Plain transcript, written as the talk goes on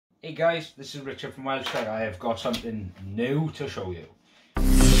Hey guys, this is Richard from WELSHYTECH. I have got something new to show you.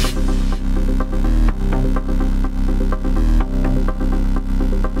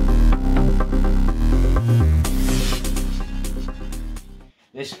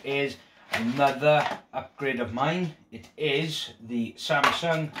 This is another upgrade of mine. It is the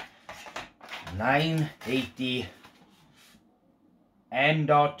Samsung 980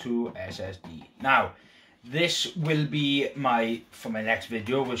 M.2 SSD. Now, this will be for my next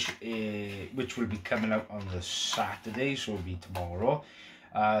video, which will be coming out on the Saturday, so it'll be tomorrow.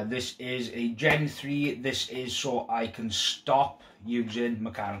 This is a Gen 3. This is so I can stop using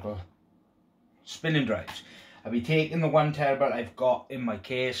mechanical spinning drives. I'll be taking the 1 terabyte I've got in my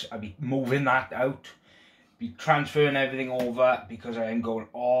case. I'll be moving that out, be transferring everything over because I am going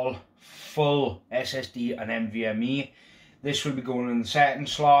all full SSD and NVMe. This will be going in the second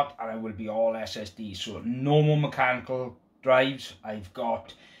slot, and I will be all SSD, so no more mechanical drives. I've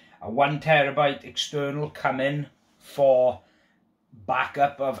got a 1 terabyte external coming for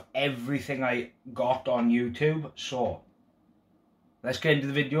backup of everything I got on YouTube. So let's get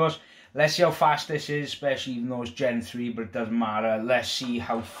into the videos. Let's see how fast this is, especially even though it's Gen 3, but it doesn't matter. Let's see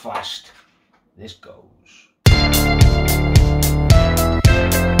how fast this goes.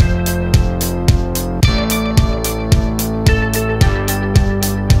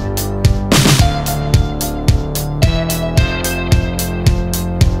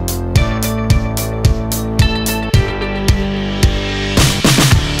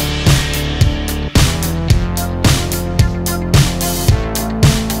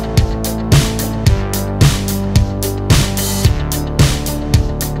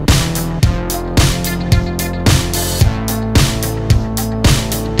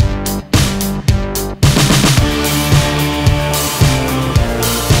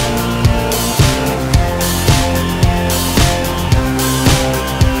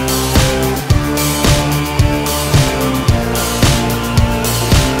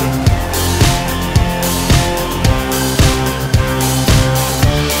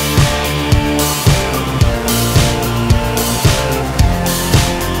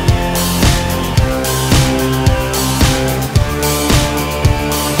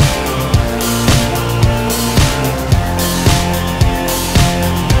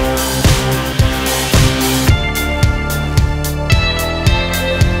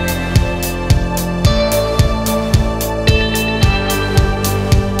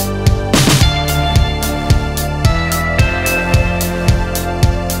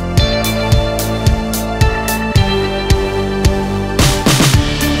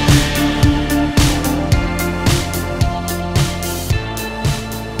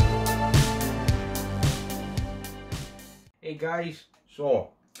 Hey guys, so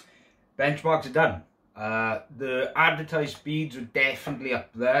benchmarks are done. The advertised speeds are definitely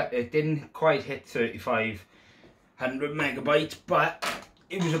up there. It didn't quite hit 3500 megabytes, but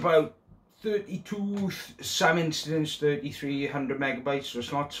it was about 32, some incidents 3300 megabytes, so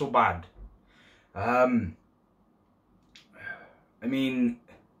it's not so bad. I mean,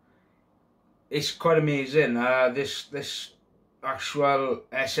 it's quite amazing. This actual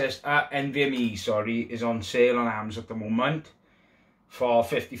NVMe, sorry, is on sale on Amazon at the moment for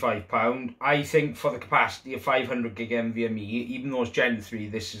 £55. I think for the capacity of 500 gig NVMe, even though it's Gen 3,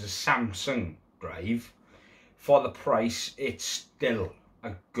 this is a Samsung drive. For the price, it's still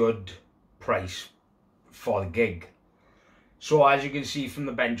a good price for the gig. So as you can see from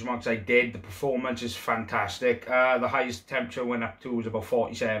the benchmarks I did, the performance is fantastic. The highest temperature went up to was about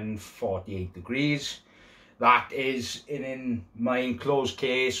 47, 48 degrees. That is in my enclosed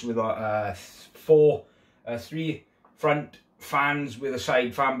case with three front fans with a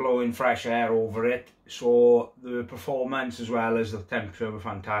side fan blowing fresh air over it. So the performance as well as the temperature were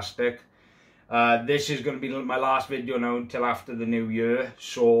fantastic. This is going to be my last video now until after the new year.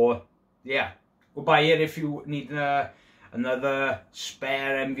 So yeah, go buy it if you need another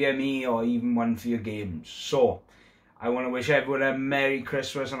spare NVMe or even one for your games. So I want to wish everyone a Merry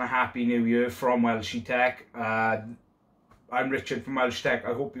Christmas and a Happy New Year from WELSHYTECH. I'm Richard from WELSHYTECH.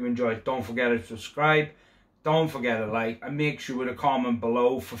 I hope you enjoyed. Don't forget to subscribe. Don't forget to like. And make sure to comment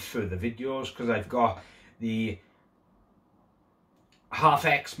below for further videos, because I've got the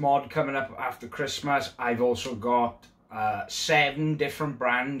half-X mod coming up after Christmas. I've also got 7 different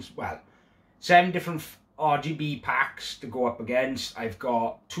brands. Well, 7 different RGB packs to go up against. I've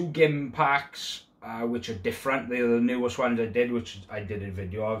got 2 GIM packs, which are different. They're the newest ones I did, which I did a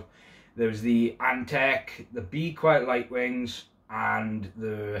video of. There's the Antec, the Be Quiet Light Wings, and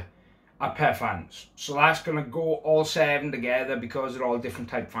the pair fans. So that's going to go all 7 together because they're all different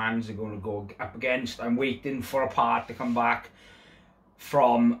type fans they're going to go up against. I'm waiting for a part to come back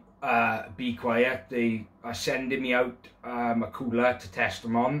from be quiet. They are sending me out a cooler to test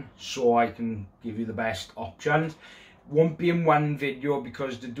them on, so I can give you the best options. Won't be in one video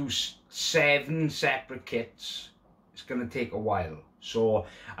because to do 7 separate kits, it's going to take a while. So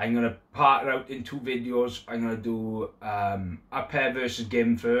I'm going to part it out in 2 videos. I'm going to do Aper versus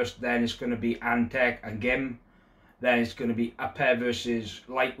GIM first, then it's going to be Antec and GIM, then it's going to be Aper versus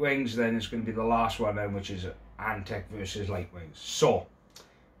Lightwings, then it's going to be the last one then, which is Antec versus Lightwings. So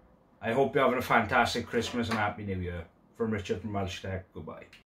I hope you're having a fantastic Christmas and Happy New Year. From Richard from WELSHYTECH, goodbye.